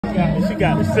She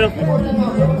got the simple.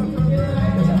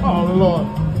 Oh, Lord.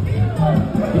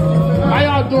 How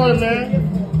y'all doing, man?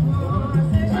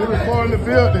 We're recording the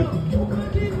building.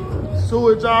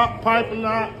 Sewage out, piping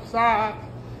outside.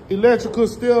 Electrical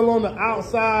still on the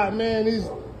outside, man. These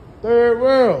third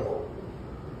world.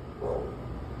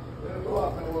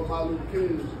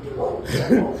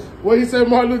 What you say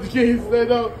Martin Luther King said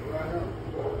though?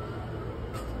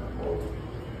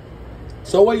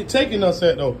 So where you taking us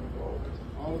at though?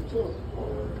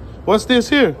 What's this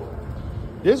here?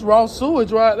 This raw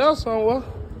sewage right there somewhere.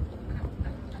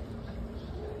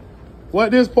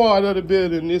 What this part of the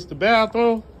building? This the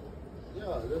bathroom?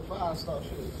 Yeah, that's 5-star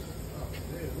shit.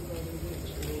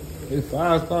 It's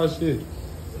 5-star shit.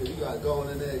 You gotta go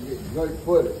in there and get great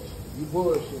footage. You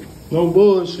bullshit. No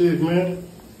bullshit, man.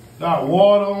 Got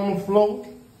water on the floor.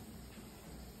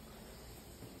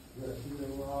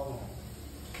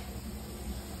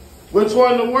 Which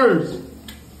one the worst?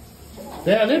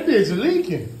 Damn, this bitch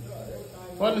leaking.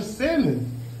 From the ceiling.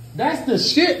 That's the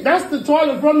shit. That's the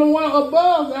toilet from the one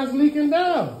above that's leaking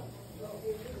down.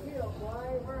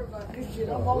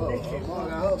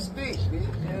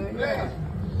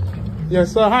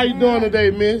 Yes, sir. How you doing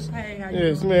today, miss? Hey, how you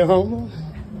yes, doing? man. Hold on.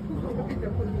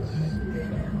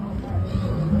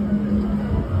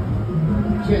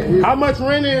 How much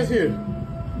rent is here?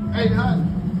 800.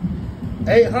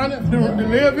 800 to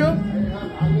live here?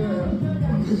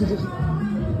 800.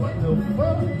 What the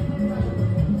fuck?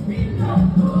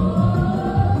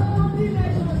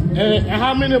 And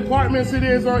how many apartments it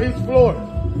is on each floor?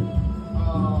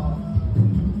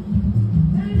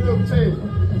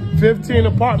 15. 15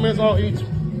 apartments on each. I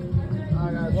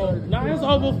got No,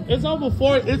 it's over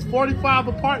 45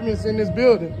 apartments in this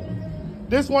building.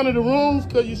 This one of the rooms,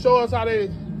 could you show us how they?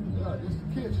 Yeah, this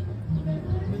the kitchen.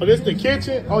 Oh, this the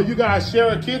kitchen? Oh, you guys share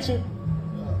a kitchen?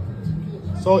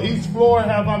 So each floor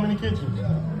have how many kitchens?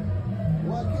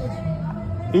 What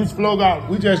kitchen? Each floor got,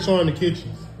 we just showing the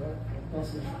kitchens.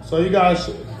 So you guys,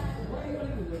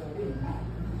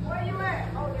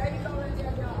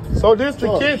 so this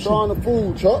the kitchen. Showing the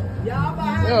food, Chuck.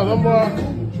 Yeah, them boy.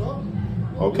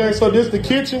 Okay, so this the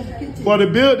kitchen for the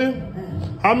building.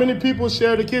 How many people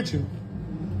share the kitchen?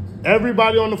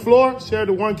 Everybody on the floor share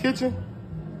the one kitchen?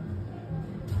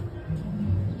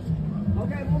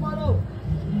 Okay, move on over.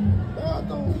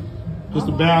 Bathroom. Just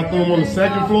the bathroom on the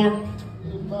second floor?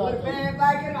 Put the bag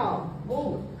back in on.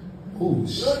 Move. Oh, Look,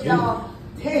 shit. y'all.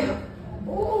 Damn.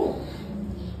 Ooh.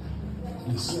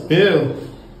 The spill.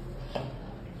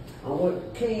 I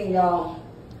want King, y'all.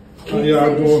 How y'all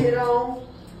Take this doing? shit on.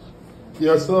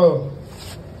 Yes, sir.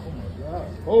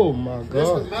 Oh, my This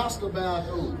God. the master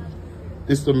bathroom.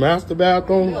 This the master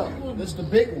bathroom? Yeah, this the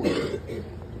big one.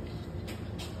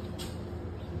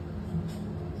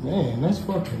 Man, that's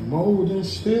fucking mold and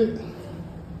shit.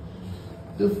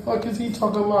 The fuck is he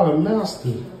talking about a master?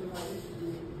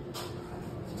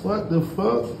 What the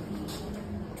fuck?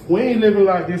 We ain't living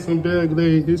like this in Belle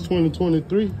Glade. It's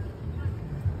 2023.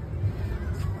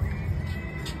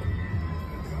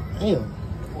 Damn.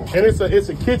 And it's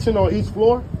a kitchen on each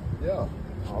floor? Yeah.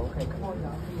 Okay, come on,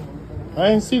 y'all. I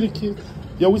ain't see the kitchen.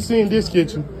 Yeah, we seen this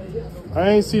kitchen. I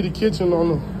ain't see the kitchen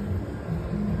on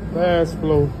the last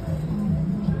floor.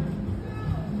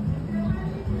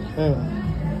 Damn.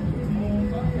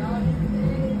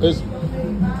 It's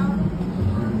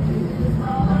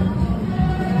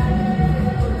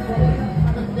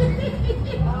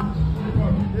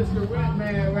This the rent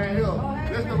man right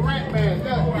here. This the rent man.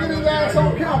 Yeah, get his ass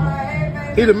on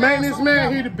camera. he the maintenance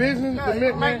man, he the business, Yeah, the he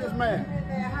mint man. maintenance man.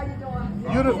 How you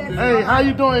doing? You the hey, how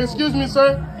you doing? Excuse me,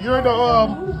 sir. You're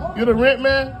the rent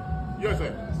man? Yes,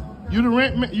 sir. You the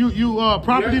rent man? You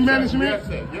property Yes, sir. management? Yes,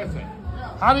 sir. Yes, sir.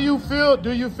 How do you feel?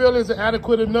 Do you feel it's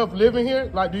adequate enough living here?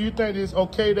 Like, do you think it's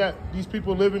okay that these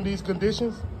people live in these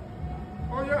conditions?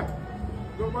 Oh, yeah.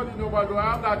 Nobody.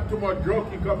 I'm not too much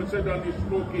junkie come and sit down there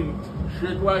smoking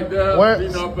shit right there, What?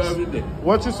 clean up every day.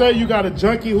 What you say? You got a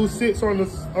junkie who sits on the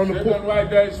Sit porch. down right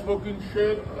there smoking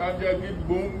shit, and then get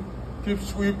boom, keep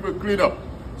sweeping, clean up.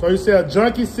 So you say a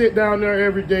junkie sit down there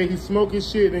every day, he's smoking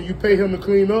shit, and you pay him to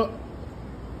clean up?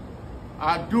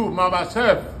 I do,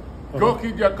 myself.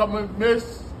 Junkie, they come and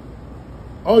mess,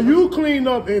 Oh, you clean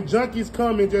up and junkies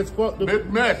come and just fuck the make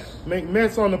mess. make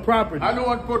mess on the property. I don't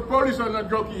want to put police on the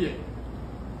junkie yet.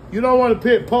 You don't want to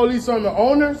put police on the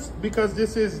owners because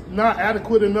this is not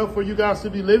adequate enough for you guys to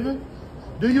be living?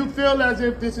 Do you feel as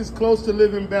if this is close to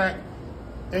living back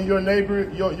in your neighbor,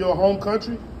 your home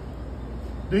country?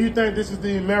 Do you think this is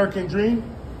the American dream?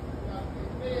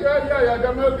 Yeah, the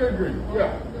American dream,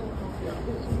 yeah.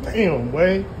 Damn,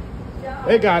 way.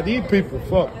 They got these people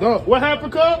fucked up. What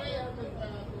happened, cuz?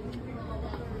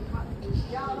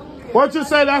 What you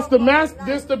say? That's the master.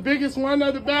 This the biggest one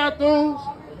of the bathrooms.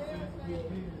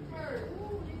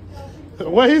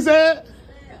 What he said?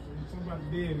 Somebody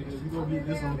dead in here. We gonna get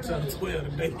this on channel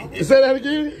 12 today. Say that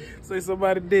again. Say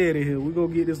somebody dead in here. We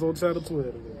gonna get this on channel 12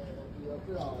 today.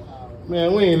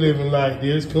 Man, we ain't living like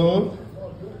this, cuz.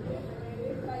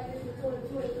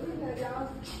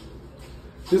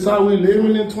 This how we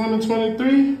living in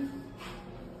 2023?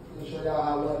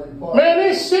 Man,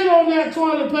 this shit on that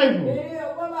toilet paper.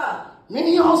 Yeah, what up?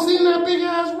 Man, y'all seen that big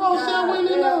ass roast that went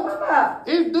in Yeah, what there? up?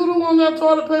 It's doodle on that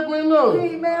toilet paper in there.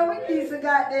 Hey, man, we need some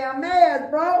goddamn mask,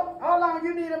 bro. Hold on,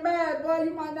 you need a mask, bro.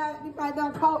 You might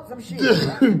not caught some shit.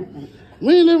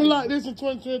 We ain't living like this in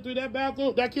 2023. That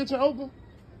bathroom, that kitchen open?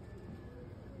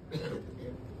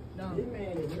 No, this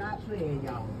man is not playing,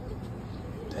 y'all.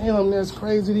 Damn, that's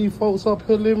crazy. These folks up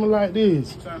here living like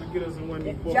this. Trying to get us in one of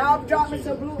these books. Y'all drop me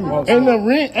some blue. And the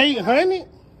rent 800?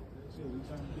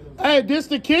 Hey, this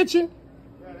the kitchen?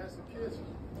 Yeah, that's the kitchen.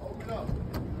 Open up.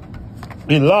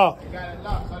 It locked. They got it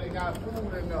locked, so they got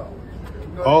food in there.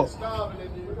 You know, Oh. they're starving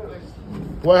in the place.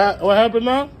 What happened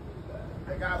now?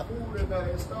 They got food in there,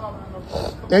 they're starving in the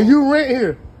place. And you rent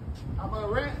here? How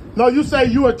about rent? No, you say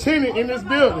you a tenant in this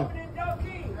building.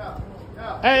 Yeah,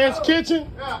 yeah. Hey, it's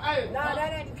kitchen? Yeah, hey. Nah,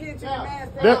 that ain't the kitchen. The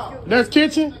mask. That's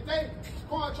kitchen? Hey,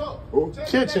 corn chop.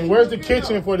 Kitchen. Where's the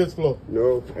kitchen for this floor?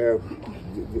 No, for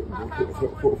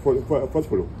first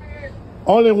floor.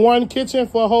 Only one kitchen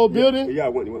for a whole building? Yeah,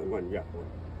 one, yeah.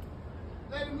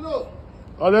 Let him look.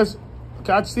 Oh, that's,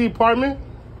 can I see apartment?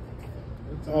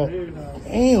 Oh,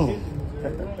 damn.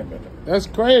 That's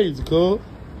crazy, cool.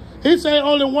 He said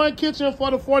only one kitchen for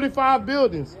the 45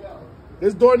 buildings.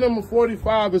 This door number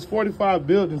 45 is 45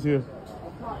 buildings here.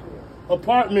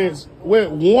 Apartments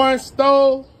with one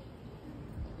stove.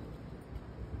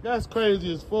 That's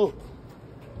crazy as fuck.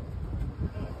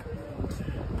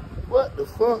 What the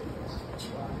fuck?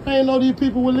 I ain't know these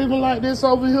people were living like this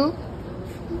over here.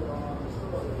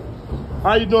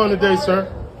 How you doing today,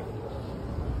 sir?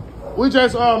 We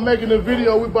just making a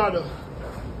video. We about to.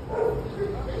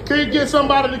 Can you get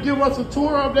somebody to give us a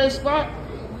tour of their spot?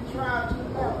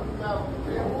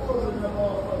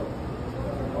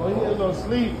 Oh, he is on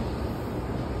sleep.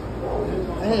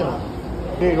 Damn.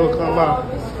 He ain't gonna come out.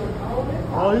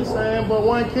 Oh, he's saying, but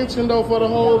one kitchen though for the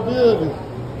whole building.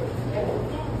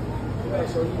 Yeah,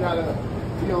 so you gotta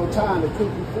be on time to cook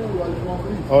your food while you want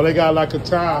to eat. Oh, they got like a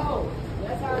time.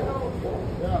 That's how it goes.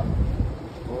 Yeah.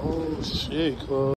 Oh, shit, cuz.